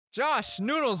Josh,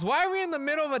 Noodles, why are we in the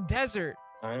middle of a desert?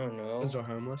 I don't know. Those are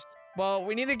homeless. Well,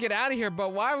 we need to get out of here,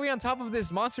 but why are we on top of this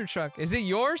monster truck? Is it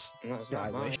yours? No, it's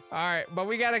not mine. All right, but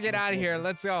we gotta get out of here.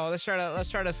 Let's go. Let's try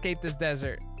to escape this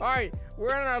desert. All right, we're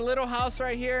in our little house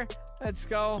right here. Let's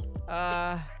go.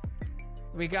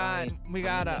 We got I'm in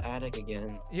the attic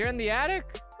again. You're in the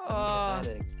attic? I'm in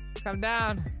the attic. Come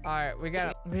down. All right,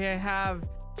 we have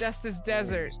just this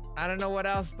desert. I don't know what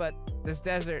else, but this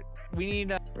desert. We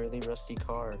need a really rusty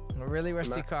car.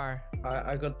 car.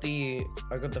 I got the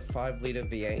 5-liter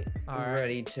V8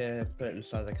 ready to put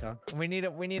inside the car. We need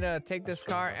to take this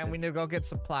car and we need to go get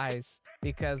supplies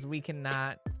because we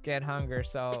cannot get hunger.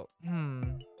 So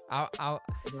I'll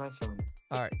Where's my phone?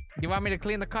 all right. Do you want me to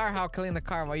clean the car? I'll clean the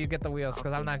car while you get the wheels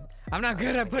because I'm not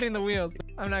good at putting the wheels.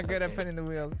 I'm not good at putting the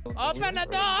wheels. Open the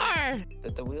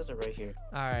door! The wheels are right here.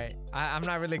 All right. I'm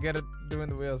not really good at doing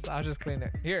the wheels. I'll just clean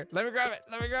it. Here, let me grab it.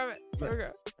 Let me grab it. Let me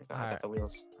grab it. I got the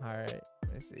wheels. All right.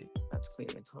 Let me see. Let's clean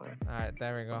the car. All right.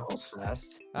 There we go. That was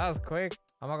fast. That was quick.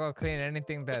 I'm gonna go clean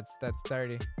anything that's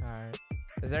dirty. All right.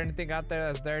 Is there anything out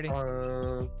there that's dirty?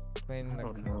 Clean the I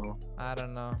don't know. I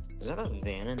don't know. Is that a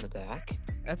van in the back?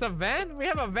 That's a van? We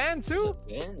have a van too?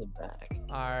 There's a van in the back.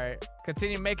 All right.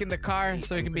 Continue making the car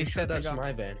so we can be set to go. That's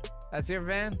my van. That's your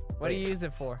van? What do you use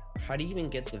it for? How do you even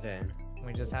get the van?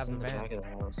 We just have It's in the the van. back of the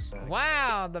house. So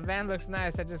Wow, the van looks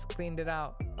nice. I just cleaned it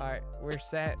out. All right, we're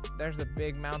set. There's a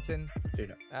big mountain.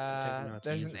 Dude,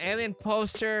 There's an alien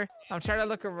poster. I'm trying to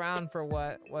look around for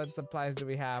what supplies do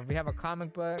we have. We have a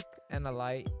comic book and a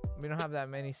light. We don't have that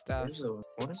many stuff.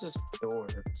 What is this door?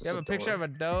 You have a picture of a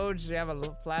Doge. You have a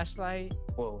little flashlight.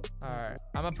 Whoa. All right,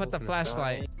 I'm gonna put the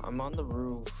flashlight. I'm on the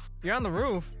roof. You're on the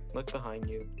roof. Look behind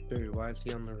you. Dude, why is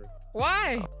he on the roof?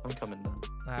 Why? Oh, I'm coming down.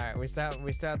 All right, we still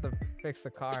have to fix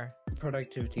the car.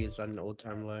 Productivity is at an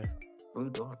all-time low. Blue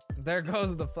door. There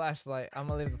goes the flashlight. I'm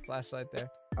gonna leave the flashlight there.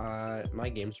 My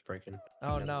game's breaking.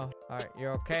 Oh no. All right,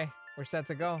 you're okay. We're set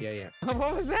to go. Yeah.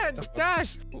 What was that,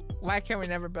 Josh? Why can't we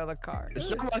never build a car?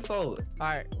 It's not my fault. All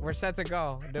right, we're set to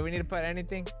go. Do we need to put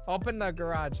anything? Open the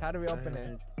garage. How do we open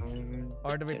it?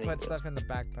 Or do we put stuff in the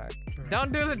backpack?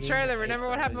 Don't do the trailer. Remember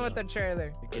what happened with the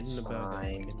trailer? Get in the burger.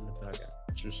 Get in the burger.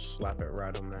 Just slap it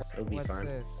right on there. It'll be fine. What's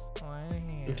this?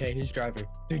 Why? Okay, who's driving?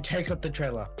 Dude, take up the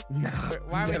trailer. Nah,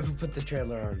 Why never put the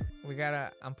trailer on.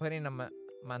 I'm putting a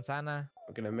manzana.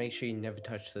 I'm gonna make sure you never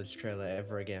touch this trailer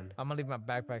ever again. I'm gonna leave my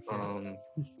backpack here.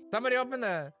 Somebody open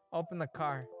the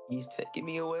car. He's taking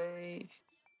me away.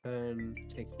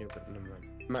 Take your number.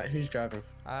 Matt, who's driving?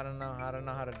 I don't know how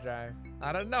to drive.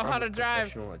 I don't know how to drive.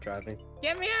 Professional at driving.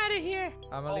 Get me out of here.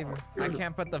 I'm gonna leave it. I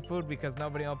can't put the food because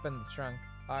nobody opened the trunk.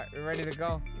 All right, we're ready to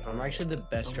go. I'm actually the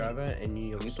best driver in New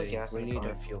York City. We need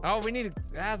a fuel. Oh,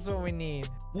 that's what we need.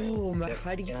 Oh, Matt,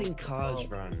 how do you think cars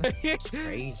run? It's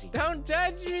crazy. Don't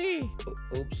judge me.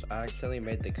 Oops, I accidentally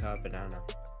made the car banana.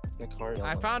 The car.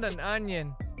 I found an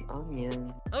onion. Onion.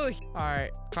 Oh, all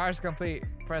right. Car's complete.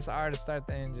 Press R to start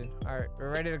the engine. All right,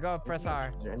 we're ready to go. Press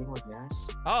R. Is there any more gas?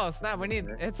 Oh, snap. We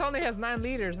need. It only has 9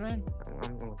 liters, man.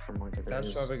 I'm going for more.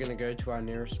 That's why we're gonna go to our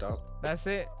nearest stop. That's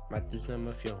it. Matt, there's no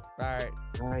more fuel. All right.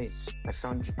 Nice. I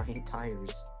found giant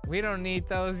tires. We don't need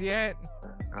those yet.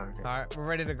 Okay. All right, we're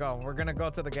ready to go. We're gonna go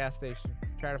to the gas station.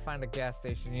 Try to find a gas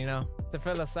station, you know, to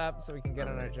fill us up so we can get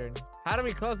on our journey. How do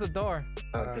we close the door?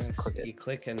 Just click it. You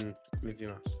click and move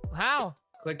your mouse. How?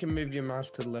 Click and move your mouse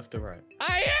to the left or right.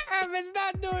 I am. It's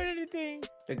not doing anything.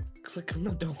 Click on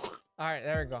the door. All right,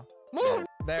 there we go. Move.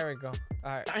 There we go.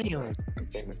 All right. Damn.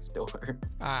 Okay, it's door.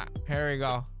 All right, here we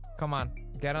go. Come on,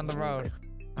 get on the road.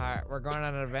 All right, we're going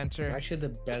on an adventure. I'm actually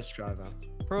the best driver.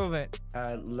 Prove it.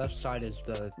 Left side is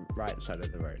the right side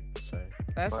of the road, so.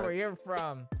 That's where you're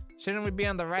from. Shouldn't we be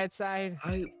on the right side?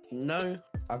 No.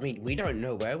 I mean, we don't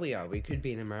know where we are. We could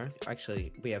be in America.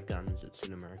 Actually, we have guns. It's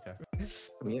in America.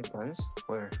 We have guns?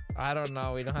 Where? I don't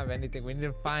know. We don't have anything. We need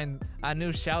to find a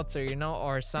new shelter, you know,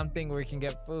 or something where we can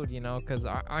get food, you know, because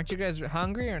aren't you guys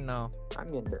hungry or no? I'm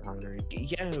getting a bit hungry.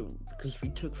 Yeah, because we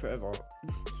took forever.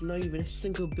 It's not even a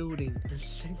single building.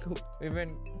 We've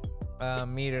been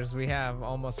meters. We have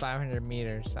almost 500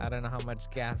 meters. I don't know how much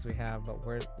gas we have, but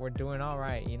we're doing all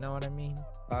right. You know what I mean?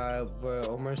 We're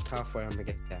almost halfway on the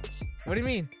gas. What do you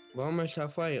mean? We're almost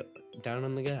halfway down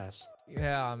on the gas.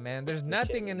 Yeah, man. There's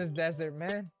nothing in this desert,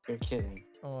 man. You're kidding.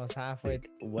 Almost halfway.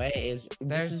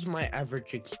 This is my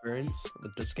average experience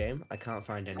with this game. I can't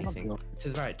find anything. To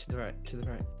the right, to the right, to the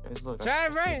right. Look,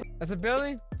 Drive right. That's a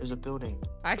building? There's a building.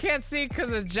 I can't see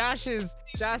because of Josh's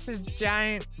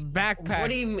giant backpack. What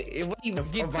do you mean?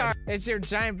 Guitar. It's your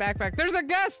giant backpack. There's a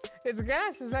gas. It's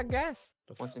gas. Is that gas?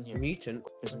 What's in here? Mutant.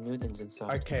 There's mutants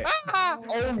inside. Okay. Ah!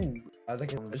 Oh! I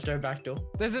think is there a back door?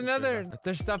 There's another.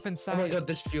 There's stuff Oh my inside. god,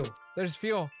 there's fuel. There's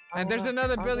fuel. And there's Oh,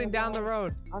 another I'm building gonna down the die.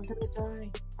 road. I'm gonna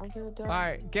die. I'm gonna die. All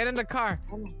right, get in the car.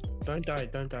 Don't die,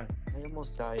 don't die. I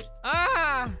almost died.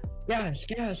 Ah! Gas.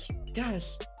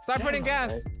 Start Yeah, putting my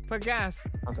gas. guys. Put gas.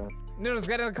 Okay. Noodles,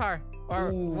 get in the car.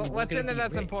 Or Ooh, we're what's gonna in there be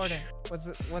that's rich. important?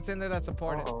 What's in there that's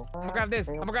important? Uh-oh. I'm gonna grab this.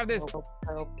 I'm gonna grab this. Help.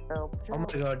 Oh my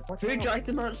god. Who dragged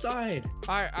them outside?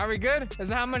 All right, are we good? Is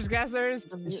that how much gas there is?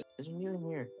 There's a mutant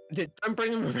here. Don't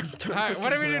bring them around. All right,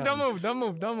 whatever you do, don't move. Don't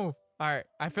move. All right,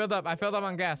 I filled up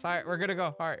on gas. All right, we're good to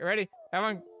go. All right, ready?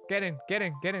 Everyone, get in.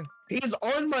 He's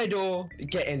on my door.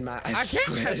 Get in, Matt. I can't.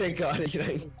 swear to God. Get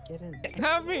in.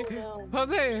 Help me. No.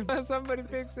 Jose, somebody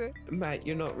fix it. Matt,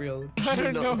 you're not real. I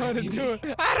don't know how to do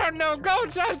it. I don't know. Go,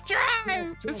 Josh,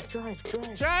 drive. Drive.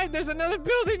 Drive. There's another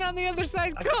building on the other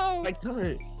side. Go. I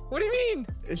can't. What do you mean?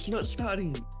 It's not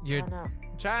starting. You're No.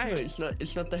 No, try.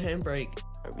 it's not the handbrake.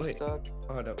 Are we Wait. stuck?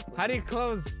 Oh no. How do you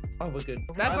close? Oh, we're good.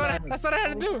 That's what I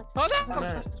had to do. Hold on.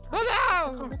 Matt.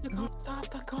 Hold on. Stop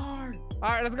the car. All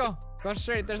right, let's go. Go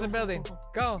straight. There's a building.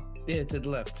 Go. Yeah, to the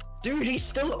left. Dude, he's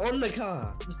still on the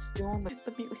car. He's still on the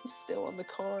mutant's still on the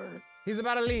car. He's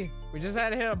about to leave. We just had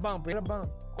to hit a bump. We hit a bump.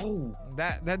 Oh,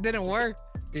 That didn't work.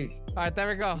 dude. All right, there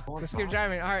we go. He's on Just keep top.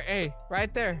 driving. All right, hey,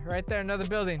 right there, another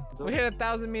building. We hit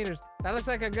 1,000 meters. That looks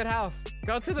like a good house.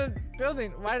 Go to the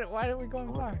building. Why did we go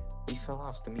in far? He fell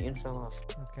off. The mutant fell off.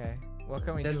 Okay, what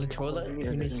can we There's do? a toilet.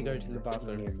 Who needs to go to the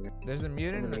bathroom? There's a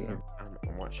mutant.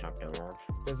 I'm watching up your lord.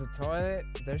 There's a toilet.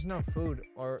 There's no food,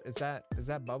 or is that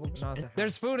bubble? No,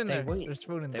 there's food in They there. won't- There's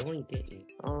food in They there. won't get you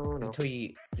Oh no. until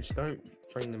you just don't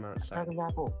bring them I outside. got an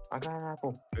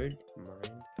apple. Good mind.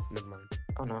 Never mind.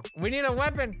 Oh no. We need a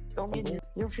weapon. Don't get it.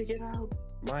 You should get out.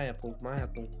 My apple.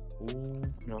 Ooh.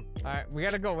 All right, we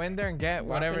gotta go in there and get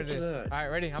whatever it is. Welcome All to the-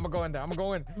 right, ready? I'm gonna go in there. I'm gonna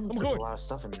go in. I'm There's a going. lot of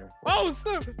stuff in there. Oh,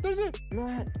 snap! There's a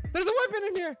Matt, weapon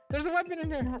in here. There's a weapon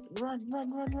in here. Matt, run.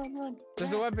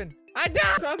 There's a Matt. weapon. I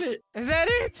died. Grab it. Is that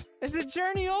it? Is the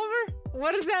journey over?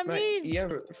 What does that Mate, mean? you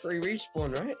have a free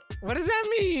respawn, right? What does that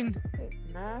mean?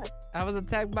 Matt. I was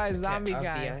attacked by a zombie Okay,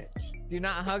 I have the guy. axe. Do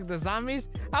not hug the zombies.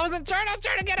 I was trying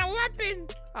to get a weapon.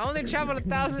 I only traveled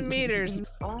 1,000 meters.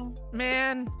 Oh.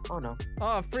 Man. Oh no.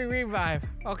 Oh, free revive.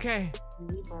 Okay.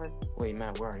 Wait,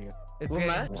 Matt, where are you? It's Well, getting-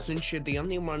 Matt, since you're the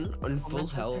only one on full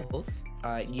that's okay. health,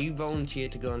 you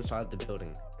volunteered to go inside the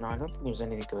building. No, I don't think there's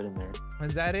anything good in there.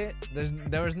 Is that it?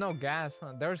 There was no gas,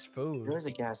 huh? There's food. There's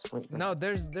a gas. Wait, No,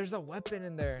 there's a weapon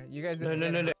in there. You guys No,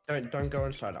 didn't get it. don't go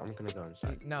inside. I'm gonna go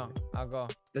inside. No, I'll go.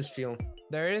 There's fuel.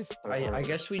 There is. I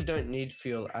guess we don't need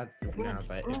fuel at now,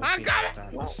 but it would I be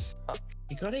got nice it! to have.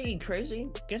 You gotta eat crazy.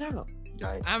 Get out.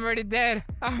 Died. I'm already dead.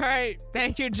 All right.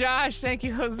 Thank you, Josh. Thank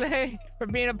you, Jose, for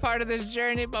being a part of this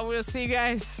journey. But we'll see you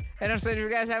guys. And also, if you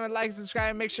guys haven't liked,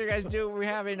 subscribe, make sure you guys do. We're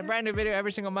having a brand new video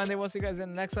every single Monday. We'll see you guys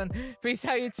in the next one. Peace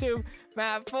out, YouTube.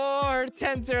 Matt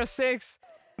 41006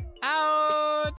 out.